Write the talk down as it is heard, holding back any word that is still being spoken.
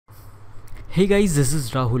Hey guys, this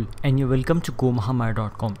is Rahul and you're welcome to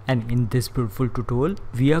GoMahamaya.com, and in this beautiful tutorial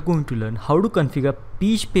we are going to learn how to configure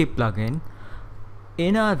Peachpay plugin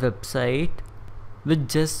in our website with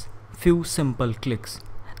just few simple clicks,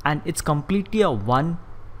 and it's completely a one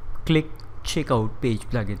click checkout page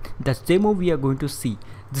plugin. That's demo we are going to see.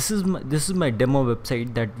 This is my demo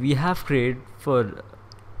website that we have created for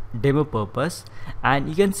demo purpose, and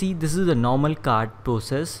you can see this is a normal cart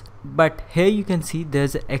process, but here you can see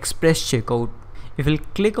there's an express checkout. If you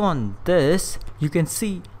click on this, you can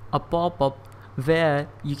see a pop-up where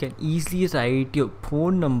you can easily write your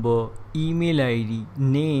phone number, email ID,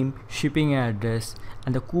 name, shipping address,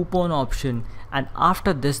 and the coupon option, and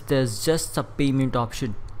after this there's just a payment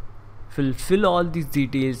option. If you'll fill all these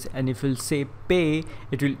details and if you'll say pay,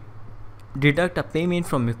 it will deduct a payment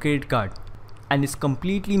from your credit card, and it's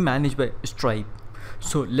completely managed by Stripe.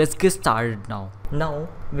 So let's get started now. Now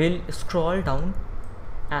we'll scroll down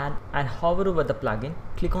and hover over the plugin,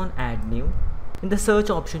 click on add new. In the search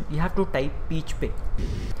option you have to type Peachpay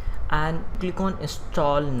and click on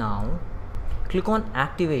install now, click on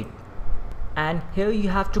activate, and here you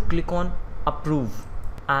have to click on approve,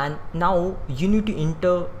 and now you need to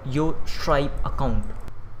enter your Stripe account.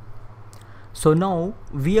 So now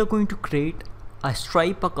we are going to create a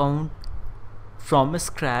Stripe account from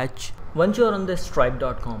scratch. Once you are on the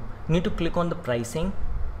stripe.com, you need to click on the pricing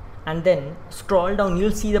and then scroll down.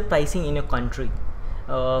 You'll see the pricing in your country.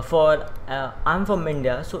 I'm from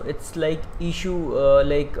India, so it's like issue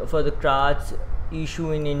like for the cards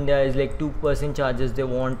issue in India is like 2% charges they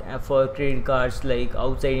want. For credit cards like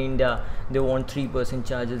outside India they want 3%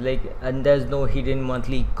 charges, like, and there's no hidden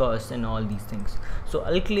monthly cost and all these things. So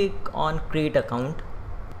I'll click on create account.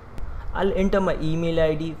 I'll enter my email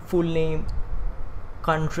ID, full name,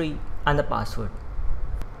 country, and the password.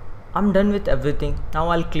 I'm done with everything. Now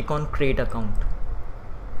I'll click on create account.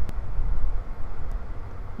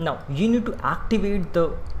 Now you need to activate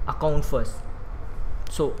the account first,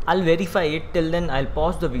 so I'll verify it. Till then I'll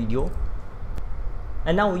pause the video,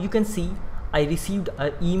 and now you can see I received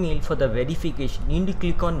an email for the verification. You need to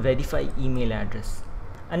click on verify email address,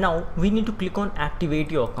 and now we need to click on activate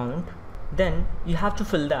your account. Then you have to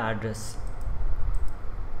fill the address.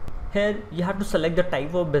 Here you have to select the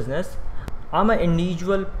type of business. I'm an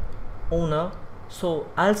individual owner, so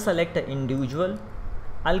I'll select an individual.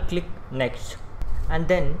 I'll click next, and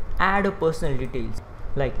then add a personal details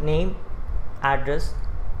like name, address,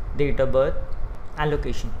 date of birth, and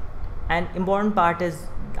location. And important part is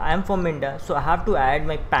I am from India, so I have to add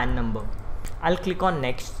my PAN number. I'll click on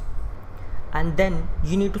next, and then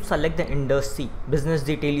you need to select the industry, business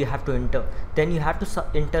detail you have to enter. Then you have to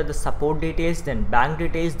enter the support details, then bank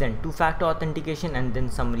details, then two-factor authentication, and then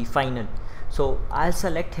summary final. So I'll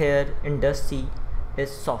select here industry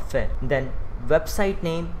is software, then website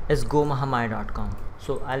name is GoMahamaya.com.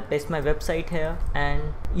 so I'll paste my website here, and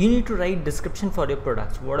you need to write description for your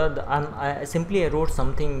products. What are the I wrote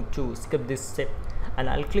something to skip this step, and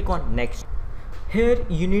I'll click on next. Here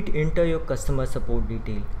you need to enter your customer support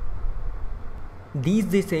detail. These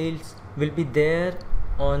details will be there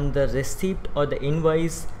on the receipt or the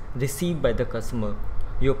invoice received by the customer.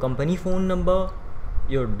 Your company phone number,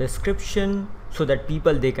 your description, so that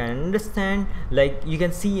people they can understand. Like you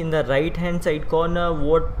can see in the right hand side corner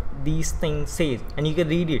what these things says, and you can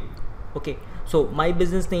read it. Okay, so my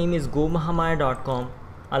business name is GoMahamaya.com.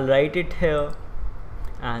 I'll write it here,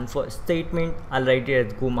 and for statement I'll write it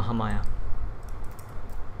as GoMahamaya.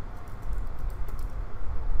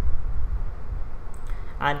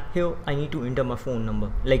 And here I need to enter my phone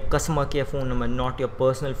number, like customer care phone number, not your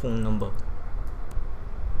personal phone number.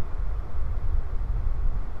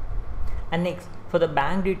 And next, for the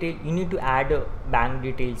bank detail, you need to add bank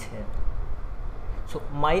details here. So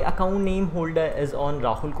my account name holder is on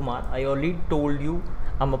Rahul Kumar. I already told you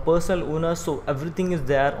I'm a personal owner, so everything is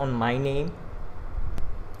there on my name.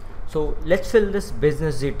 So let's fill this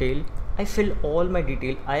business detail. I fill all my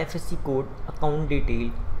detail, IFSC code, account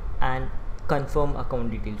detail, and confirm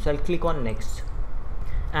account details. So I'll click on next,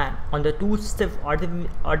 and on the two-step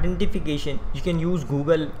authentication you can use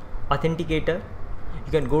Google Authenticator.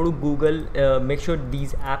 You can go to Google, make sure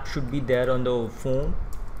these apps should be there on the phone.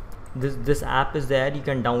 This app is there, you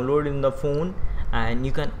can download in the phone, and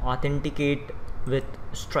you can authenticate with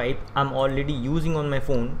Stripe. I'm already using on my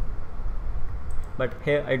phone, but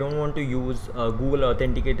here I don't want to use Google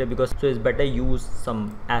Authenticator because so it's better use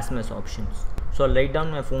some SMS options. So I'll write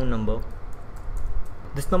down my phone number.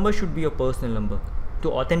 This number should be your personal number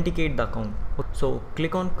to authenticate the account. So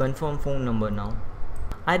click on confirm phone number now.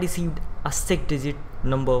 I received a 6-digit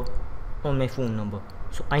number on my phone number,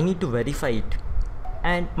 so I need to verify it,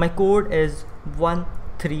 and my code is 1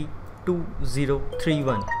 3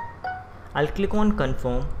 2031. I'll click on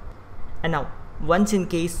confirm, and now once in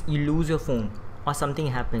case you lose your phone or something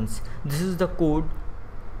happens, this is the code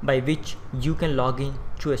by which you can log in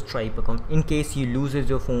to a Stripe account in case you loses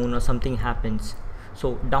your phone or something happens.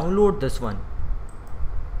 So download this one.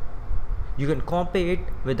 You can copy it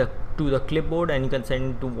to the clipboard, and you can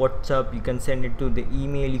send it to WhatsApp, you can send it to the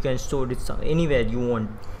email, you can store it anywhere you want.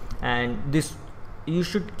 And this, you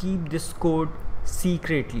should keep this code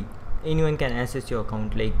secretly. Anyone can access your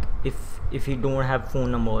account, like if you don't have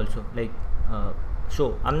phone number also, like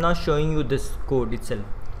so I'm not showing you this code itself.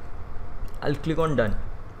 I'll click on done.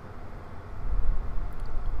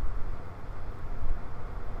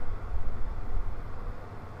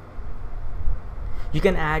 You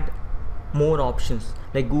can add more options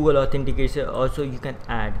like Google authentication also you can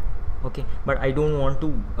add, okay, but I don't want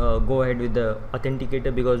to go ahead with the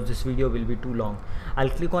authenticator because this video will be too long. I'll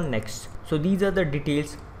click on next. So these are the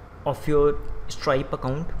details of your Stripe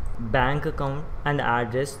account, bank account, and the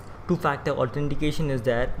address. Two-factor authentication is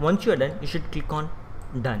there. Once you are done, you should click on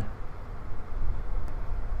done,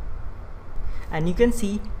 and you can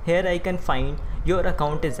see here I can find your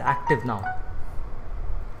account is active now.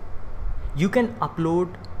 You can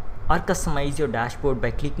upload or customize your dashboard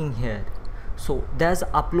by clicking here. So there's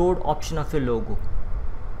upload option of your logo.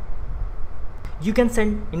 You can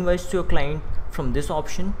send invoice to your client from this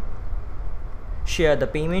option, share the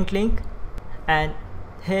payment link, and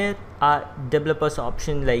here are developers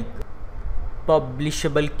option like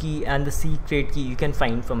publishable key and the secret key you can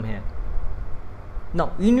find from here.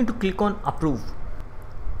 Now you need to click on approve,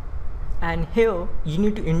 and here you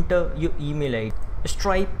need to enter your email ID,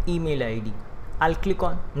 Stripe email ID. I'll click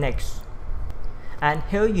on next, and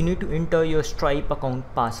here you need to enter your Stripe account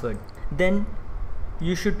password. Then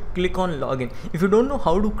you should click on login. If you don't know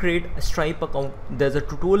how to create a Stripe account, there's a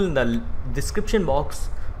tutorial in the description box.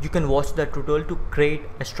 You can watch that tutorial to create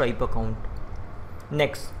a Stripe account.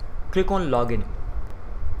 Next, click on login,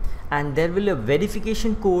 and there will be a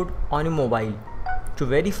verification code on your mobile to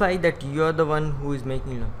verify that you are the one who is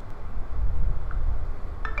making login.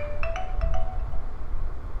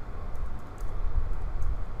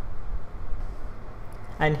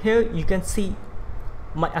 And here you can see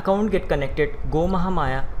my account get connected. Go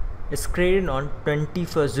Mahamaya is created on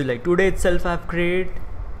 21st July. Today itself I have created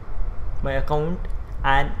my account,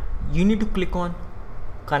 and you need to click on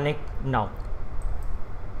connect now.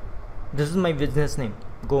 This is my business name,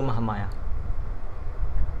 Go Mahamaya,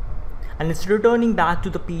 and it's returning back to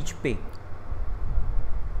the Peachpay.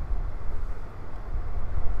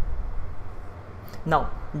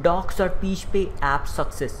 Now docs.peachpay app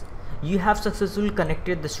success. You have successfully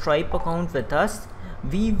connected the Stripe account with us.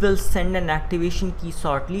 We will send an activation key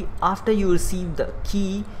shortly. After you receive the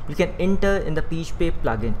key, you can enter in the Peachpay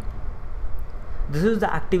plugin. This is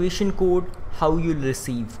the activation code how you'll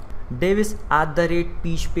receive.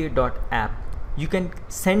 davis@peachpay.app. You can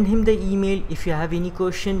send him the email if you have any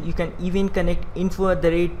question. You can even connect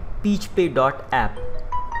info@peachpay.app.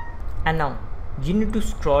 And now you need to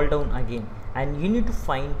scroll down again, and you need to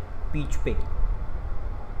find Peachpay.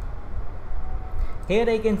 Here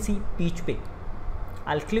I can see Peachpay.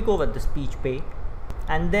 I'll click over this Peachpay,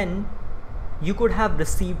 and then you could have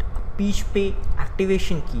received a Peachpay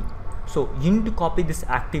activation key. So you need to copy this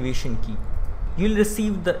activation key. You'll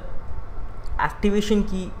receive the activation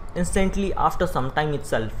key instantly after some time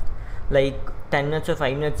itself, like 10 minutes or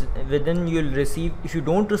 5 minutes within you'll receive. If you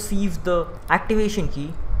don't receive the activation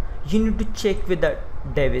key, you need to check with the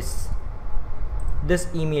Davis, this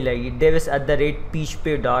email ID,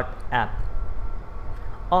 davis@peachpay.app,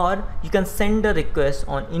 or you can send a request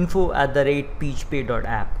on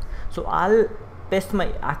info@peachpay.app. So I'll paste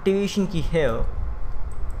my activation key here,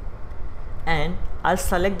 and I'll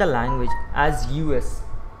select the language as US.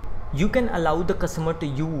 You can allow the customer to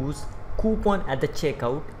use coupon at the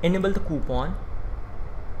checkout, enable the coupon,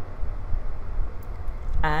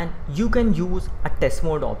 and you can use a test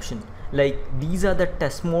mode option. Like these are the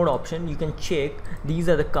test mode option. You can check, these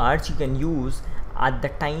are the cards you can use at the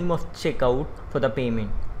time of checkout for the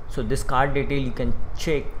payment. So this card detail you can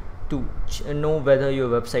check to know whether your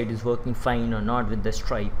website is working fine or not with the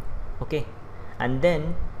Stripe. Okay, and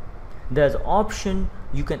then there's option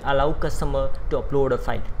you can allow customer to upload a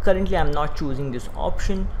file. Currently I'm not choosing this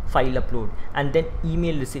option, file upload, and then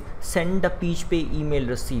email receipt, send the Peachpay email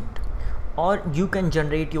receipt, or you can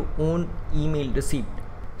generate your own email receipt.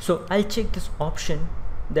 So I'll check this option.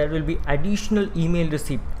 There will be additional email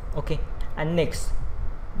receipt. Okay, and next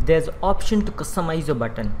there's option to customize your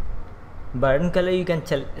button color. You can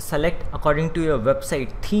select according to your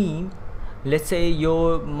website theme. Let's say if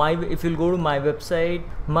you'll go to my website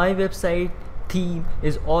theme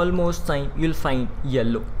is almost same, you'll find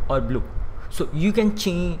yellow or blue. So you can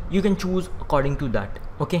change, you can choose according to that.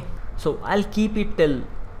 Okay, so I'll keep it till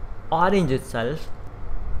orange itself.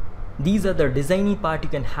 These are the designy part you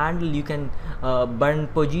can handle. You can button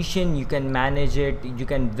position, you can manage it, you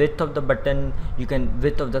can width of the button, you can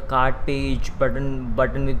width of the cart page, button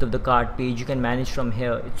width of the cart page, you can manage from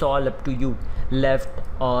here. It's all up to you, left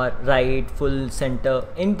or right, full, center,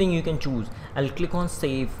 anything you can choose. I'll click on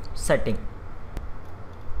save setting.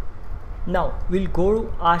 Now we'll go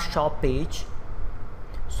to our shop page.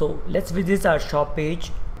 So let's visit our shop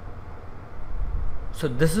page. So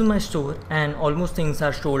this is my store and almost things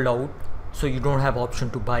are sold out, so you don't have option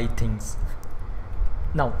to buy things.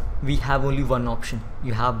 Now we have only one option.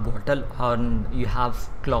 You have bottle or you have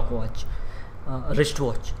clock watch,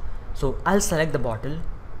 wristwatch. So I'll select the bottle.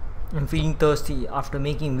 I'm feeling thirsty after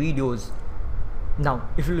making videos. Now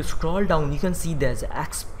if you scroll down, you can see there's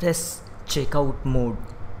express checkout mode.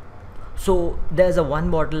 So there's a one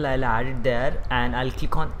bottle, I'll add it there and I'll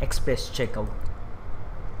click on express checkout.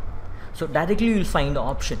 So directly you'll find the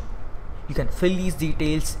option. You can fill these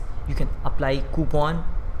details, you can apply coupon.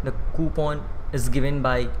 The coupon is given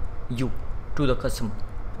by you to the customer.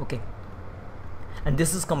 Okay, and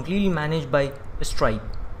this is completely managed by Stripe.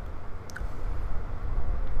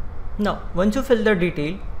 Now once you fill the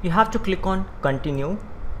detail, you have to click on continue,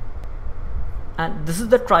 and this is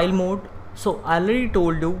the trial mode. So I already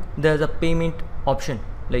told you there's a payment option,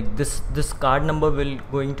 like this card number will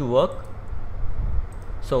going to work.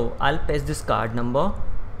 So I'll paste this card number,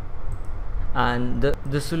 and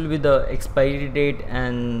this will be the expiry date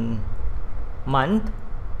and month,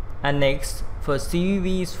 and next for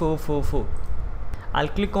CVV is 444. I'll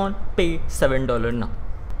click on pay $7 now.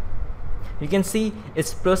 You can see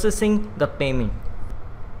it's processing the payment.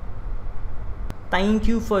 Thank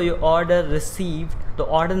you for your order received. The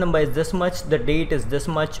order number is this much, the date is this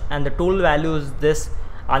much, and the total value is this,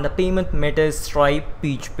 and the payment method is Stripe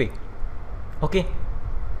Peachpay. Okay,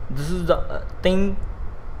 this is the thing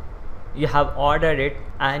you have ordered it,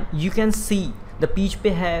 and you can see the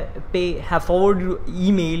Peachpay have forwarded you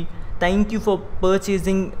email. Thank you for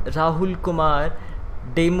purchasing Rahul Kumar.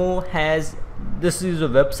 Demo has, this is the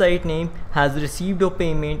website name, has received your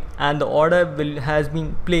payment and the order has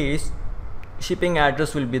been placed. Shipping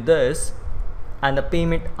address will be this, and the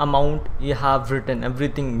payment amount you have written,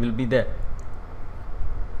 everything will be there.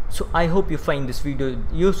 So I hope you find this video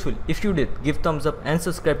useful. If you did, give thumbs up and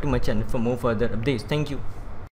subscribe to my channel for more further updates. Thank you.